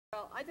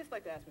Well, I'd just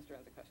like to ask Mr.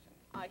 Enns a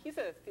question. He's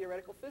a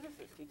theoretical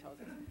physicist, he tells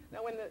us. Now,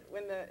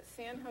 when the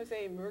San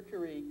Jose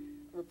Mercury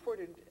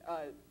reported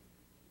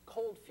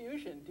cold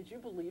fusion, did you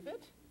believe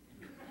it?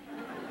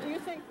 Do you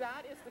think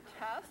that is the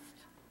test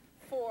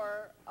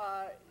for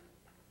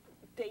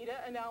data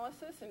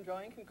analysis and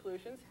drawing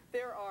conclusions?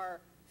 There are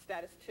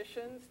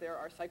statisticians, there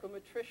are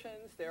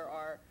psychometricians, there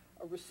are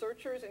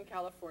researchers in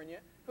California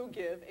who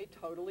give a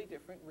totally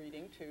different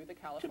reading to the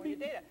California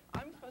data.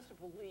 I'm supposed to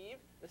believe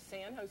the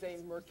San Jose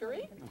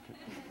Mercury?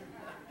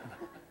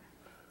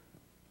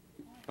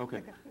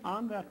 Okay.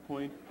 On that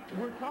point,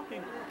 we're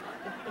talking,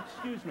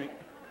 excuse me,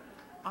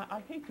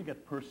 I hate to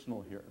get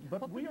personal here,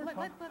 but we are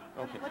talking,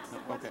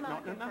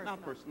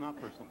 not personal,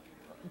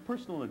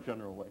 personal in a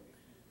general way.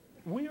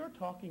 We are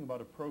talking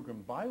about a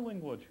program,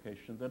 bilingual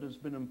education, that has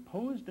been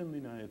imposed in the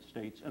United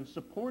States and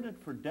supported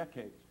for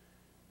decades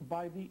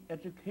by the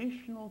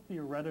educational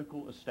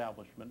theoretical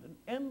establishment, and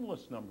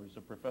endless numbers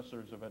of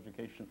professors of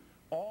education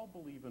all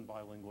believe in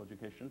bilingual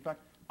education. In fact,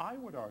 I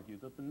would argue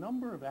that the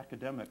number of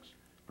academics,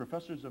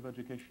 professors of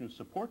education who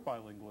support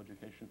bilingual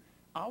education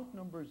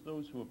outnumbers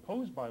those who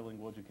oppose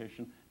bilingual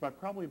education by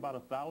probably about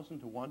 1,000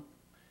 to 1.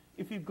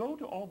 If you go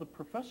to all the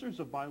professors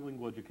of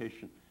bilingual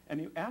education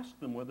and you ask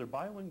them whether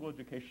bilingual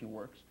education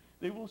works,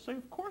 they will say,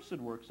 of course it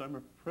works. I'm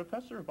a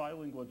professor of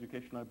bilingual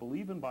education. I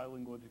believe in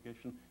bilingual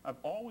education. I've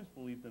always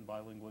believed in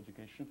bilingual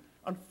education.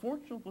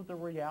 Unfortunately, the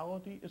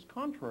reality is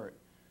contrary.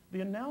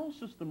 The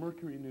analysis the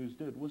Mercury News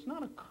did was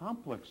not a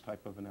complex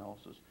type of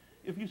analysis.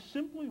 If you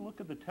simply look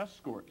at the test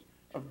scores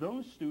of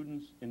those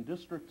students in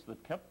districts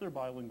that kept their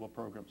bilingual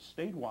programs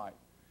statewide,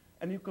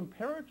 and you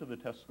compare it to the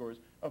test scores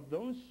of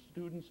those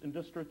students in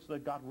districts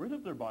that got rid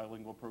of their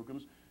bilingual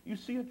programs, you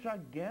see a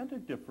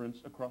gigantic difference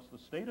across the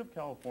state of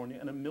California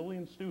and 1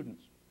 million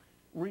students.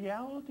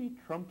 Reality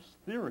trumps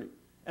theory.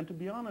 And to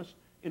be honest,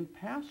 in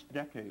past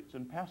decades,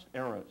 in past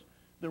eras,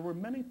 there were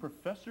many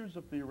professors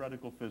of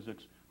theoretical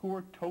physics who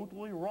were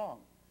totally wrong.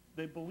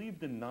 They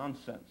believed in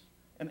nonsense.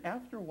 And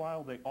after a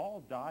while, they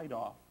all died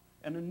off,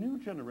 and a new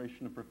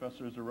generation of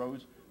professors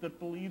arose that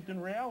believed in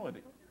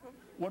reality.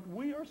 What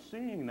we are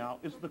seeing now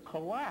is the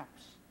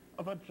collapse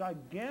of a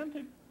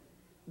gigantic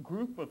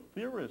group of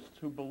theorists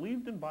who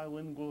believed in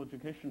bilingual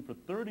education for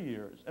 30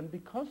 years, and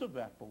because of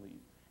that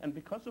belief, and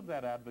because of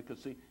that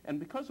advocacy, and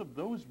because of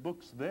those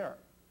books there,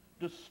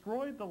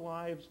 destroyed the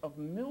lives of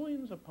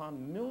millions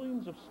upon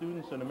millions of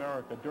students in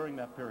America during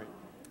that period.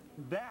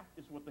 That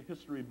is what the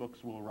history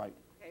books will write.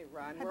 Hey,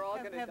 Ron, we're all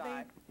going to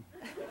die.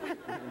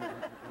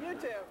 You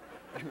too.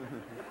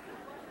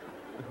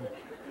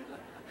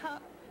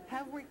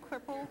 Have we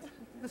crippled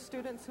the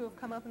students who have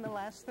come up in the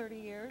last 30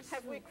 years?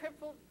 Have we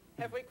crippled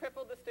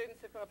the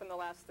students who have come up in the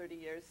last 30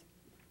 years?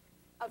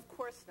 Of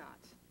course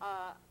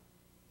not.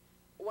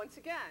 Once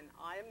again,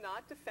 I am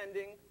not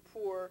defending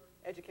poor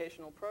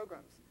educational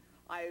programs.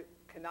 I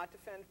cannot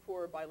defend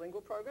poor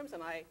bilingual programs,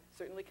 and I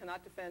certainly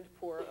cannot defend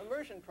poor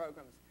immersion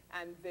programs.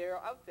 And they're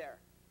out there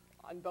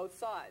on both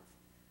sides.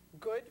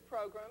 Good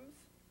programs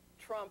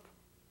trump,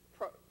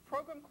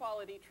 program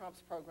quality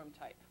trumps program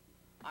type.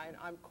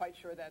 I'm quite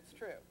sure that's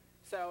true.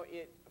 So,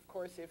 of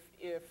course,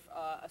 if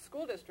a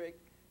school district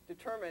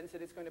determines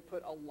that it's going to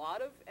put a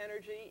lot of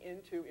energy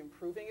into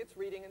improving its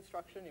reading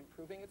instruction,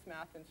 improving its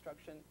math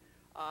instruction,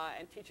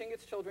 and teaching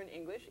its children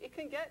English, it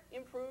can get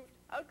improved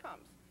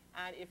outcomes.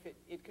 And if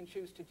it can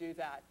choose to do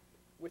that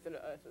with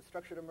a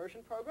structured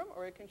immersion program,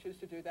 or it can choose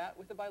to do that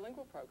with a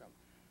bilingual program.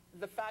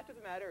 The fact of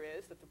the matter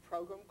is that the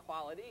program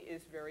quality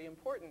is very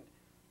important.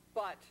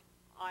 But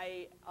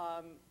I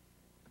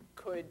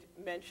could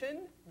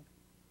mention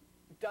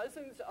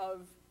dozens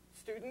of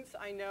students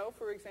I know,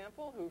 for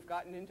example, who've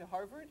gotten into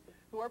Harvard,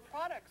 who are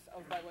products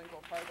of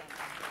bilingual programs.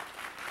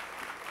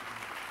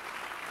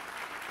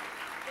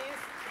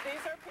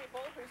 These are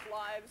people whose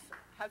lives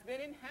have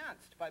been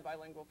enhanced by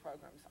bilingual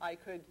programs. I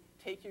could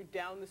take you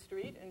down the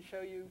street and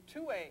show you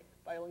two-way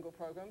bilingual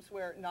programs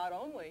where not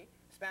only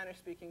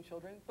Spanish-speaking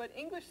children, but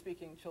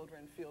English-speaking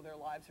children feel their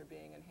lives are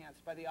being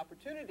enhanced by the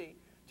opportunity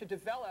to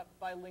develop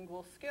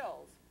bilingual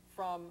skills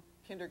from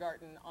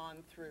kindergarten on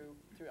through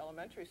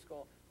elementary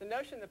school. The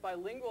notion that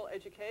bilingual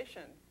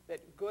education, that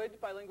good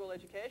bilingual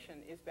education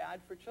is bad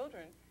for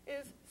children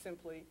is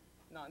simply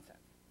nonsense.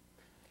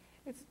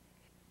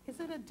 Is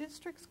it a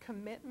district's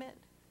commitment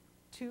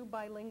to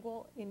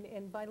bilingual,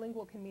 and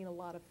bilingual can mean a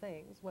lot of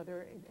things,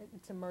 whether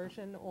it's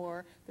immersion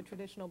or the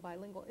traditional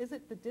bilingual. Is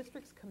it the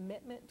district's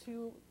commitment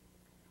to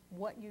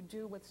what you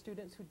do with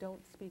students who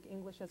don't speak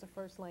English as a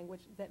first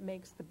language that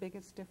makes the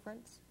biggest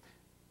difference?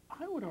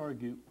 I would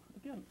argue,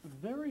 again,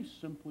 very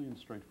simply and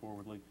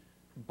straightforwardly,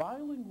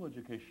 bilingual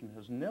education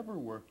has never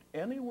worked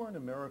anywhere in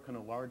America on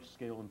a large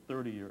scale in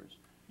 30 years.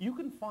 You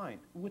can find,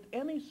 with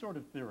any sort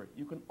of theory,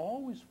 you can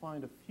always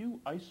find a few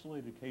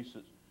isolated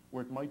cases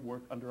where it might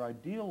work under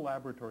ideal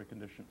laboratory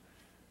conditions.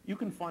 You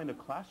can find a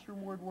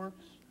classroom where it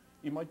works.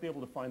 You might be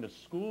able to find a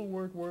school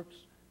where it works.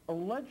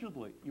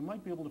 Allegedly, you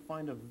might be able to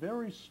find a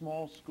very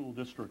small school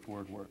district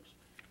where it works.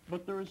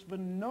 But there has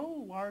been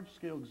no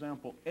large-scale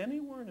example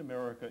anywhere in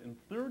America in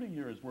 30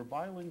 years where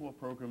bilingual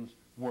programs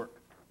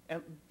work.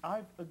 And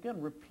I've,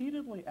 again,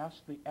 repeatedly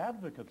asked the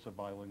advocates of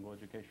bilingual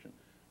education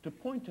to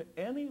point to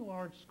any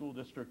large school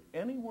district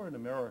anywhere in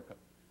America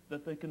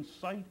that they can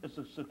cite as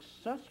a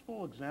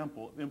successful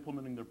example of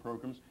implementing their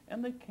programs,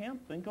 and they can't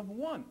think of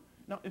one.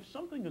 Now, if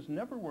something has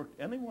never worked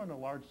anywhere on a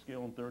large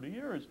scale in 30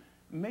 years,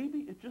 maybe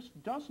it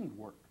just doesn't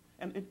work.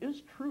 And it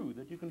is true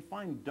that you can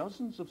find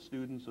dozens of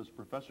students, as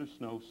Professor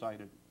Snow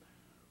cited,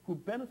 who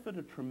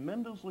benefited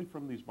tremendously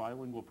from these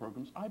bilingual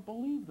programs. I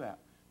believe that.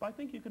 But I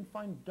think you can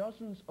find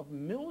dozens of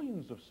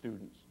millions of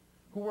students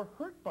who were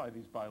hurt by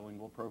these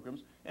bilingual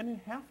programs, and you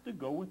have to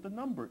go with the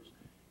numbers.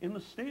 In the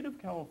state of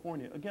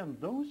California, again,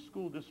 those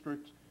school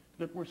districts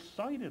that were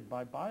cited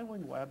by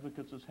bilingual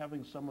advocates as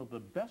having some of the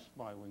best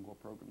bilingual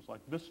programs, like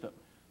Vista,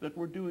 that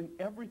were doing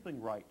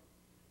everything right,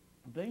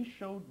 they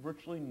showed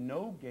virtually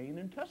no gain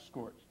in test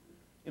scores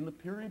in the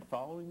period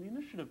following the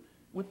initiative,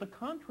 with the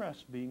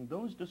contrast being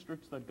those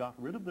districts that got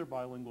rid of their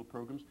bilingual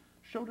programs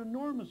showed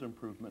enormous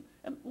improvement.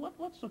 And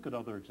let's look at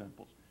other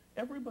examples.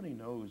 Everybody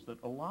knows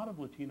that a lot of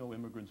Latino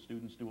immigrant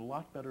students do a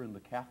lot better in the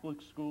Catholic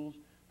schools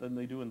than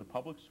they do in the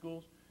public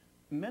schools.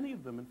 Many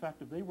of them, in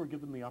fact, if they were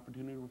given the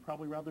opportunity, would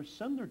probably rather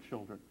send their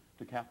children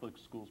to Catholic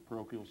schools,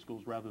 parochial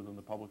schools, rather than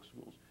the public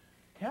schools.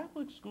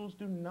 Catholic schools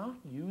do not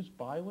use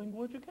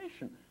bilingual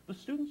education. The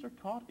students are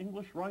taught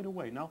English right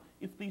away. Now,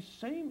 if these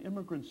same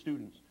immigrant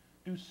students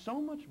do so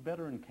much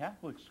better in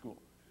Catholic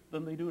school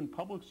than they do in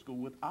public school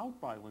without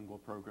bilingual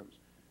programs,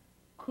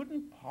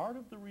 couldn't part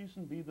of the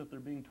reason be that they're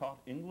being taught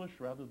English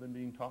rather than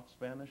being taught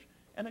Spanish?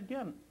 And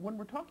again, when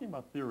we're talking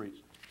about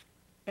theories,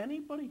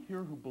 anybody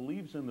here who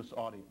believes in this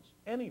audience,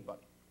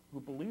 anybody who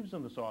believes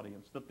in this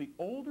audience, that the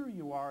older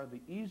you are,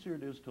 the easier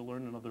it is to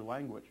learn another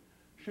language,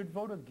 should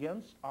vote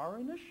against our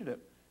initiative,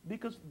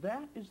 because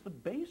that is the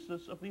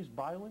basis of these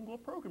bilingual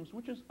programs,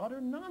 which is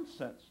utter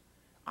nonsense.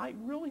 I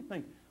really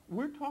think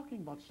we're talking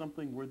about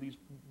something where these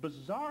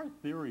bizarre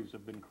theories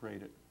have been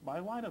created by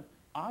a line of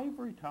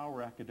ivory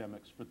tower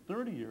academics for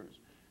 30 years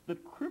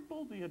that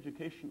crippled the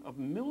education of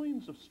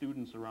millions of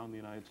students around the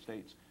United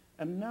States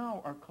and now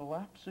are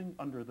collapsing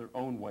under their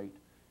own weight.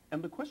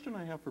 And the question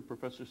I have for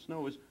Professor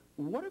Snow is,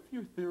 what if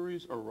your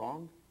theories are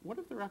wrong? What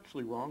if they're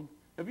actually wrong?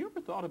 Have you ever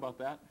thought about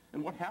that?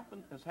 And what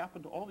has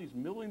happened to all these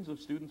millions of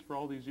students for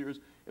all these years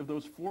if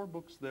those 4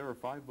 books there or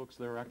 5 books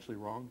there are actually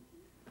wrong?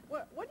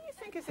 What do you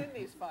think is in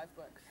these 5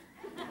 books?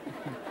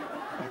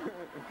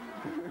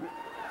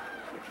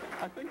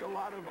 I think a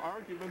lot of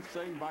arguments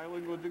saying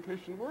bilingual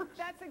education works.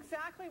 That's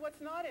exactly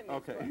what's not in these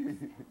Okay.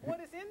 books. What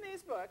is in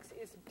these books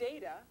is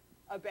data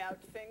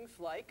about things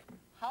like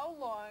how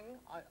long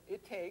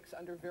it takes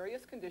under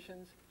various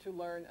conditions to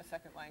learn a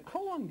second language.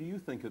 How long do you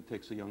think it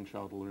takes a young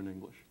child to learn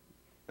English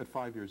at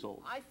 5 years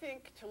old? I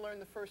think to learn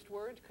the first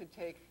word could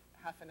take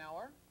half an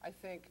hour. I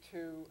think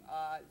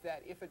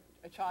that if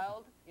a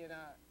child in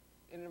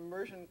an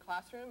immersion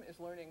classroom is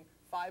learning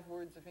 5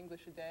 words of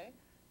English a day,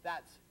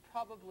 that's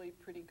probably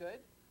pretty good.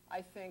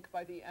 I think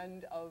by the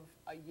end of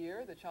a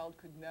year, the child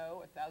could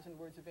know 1,000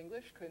 words of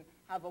English, could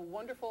have a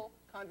wonderful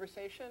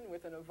conversation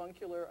with an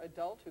avuncular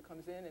adult who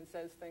comes in and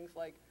says things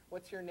like,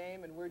 what's your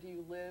name and where do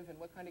you live and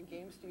what kind of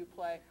games do you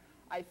play?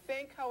 I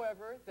think,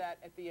 however, that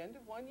at the end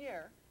of 1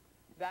 year,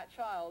 that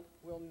child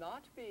will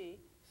not be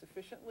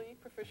sufficiently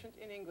proficient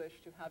in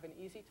English to have an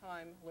easy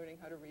time learning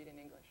how to read in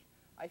English.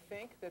 I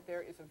think that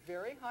there is a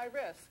very high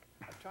risk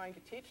of trying to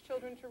teach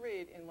children to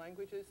read in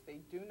languages they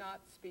do not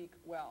speak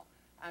well.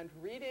 And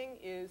reading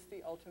is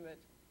the ultimate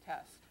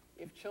test.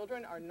 If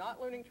children are not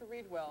learning to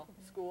read well,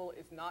 school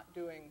is not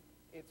doing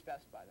its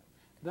best by them.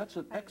 That's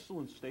an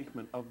excellent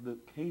statement of the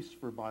case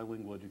for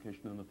bilingual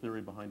education and the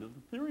theory behind it.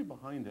 The theory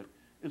behind it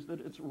is that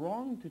it's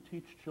wrong to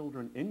teach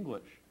children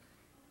English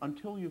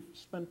until you've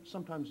spent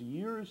sometimes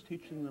years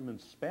teaching them in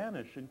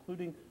Spanish,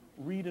 including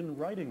read and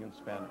writing in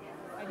Spanish.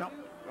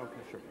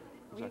 Okay, sure.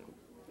 Exactly.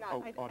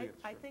 Audience.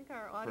 I think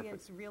our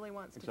audience Perfect. really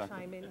wants Exactly.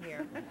 to chime in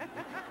here.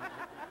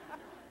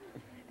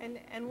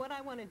 And what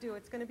I want to do,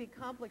 it's going to be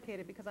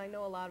complicated because I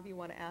know a lot of you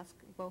want to ask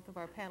both of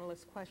our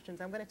panelists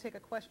questions. I'm going to take a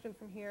question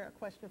from here, a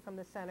question from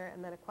the center,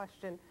 and then a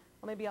question,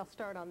 well, maybe I'll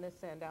start on this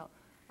end.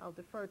 I'll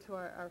defer to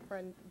our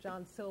friend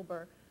John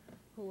Silber,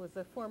 who was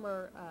a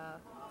former...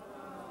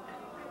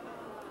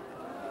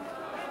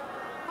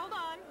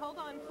 Hold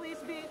on, please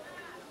be...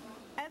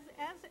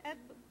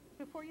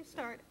 Before you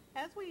start,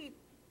 as we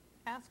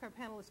ask our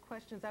panelists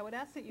questions, I would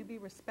ask that you be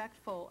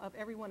respectful of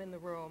everyone in the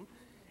room.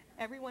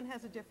 Everyone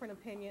has a different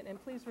opinion,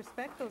 and please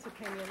respect those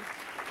opinions.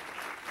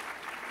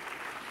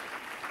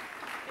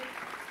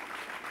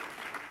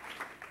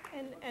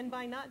 And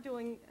by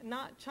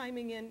not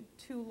chiming in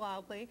too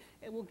loudly,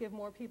 it will give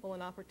more people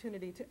an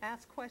opportunity to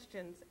ask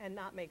questions and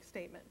not make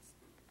statements.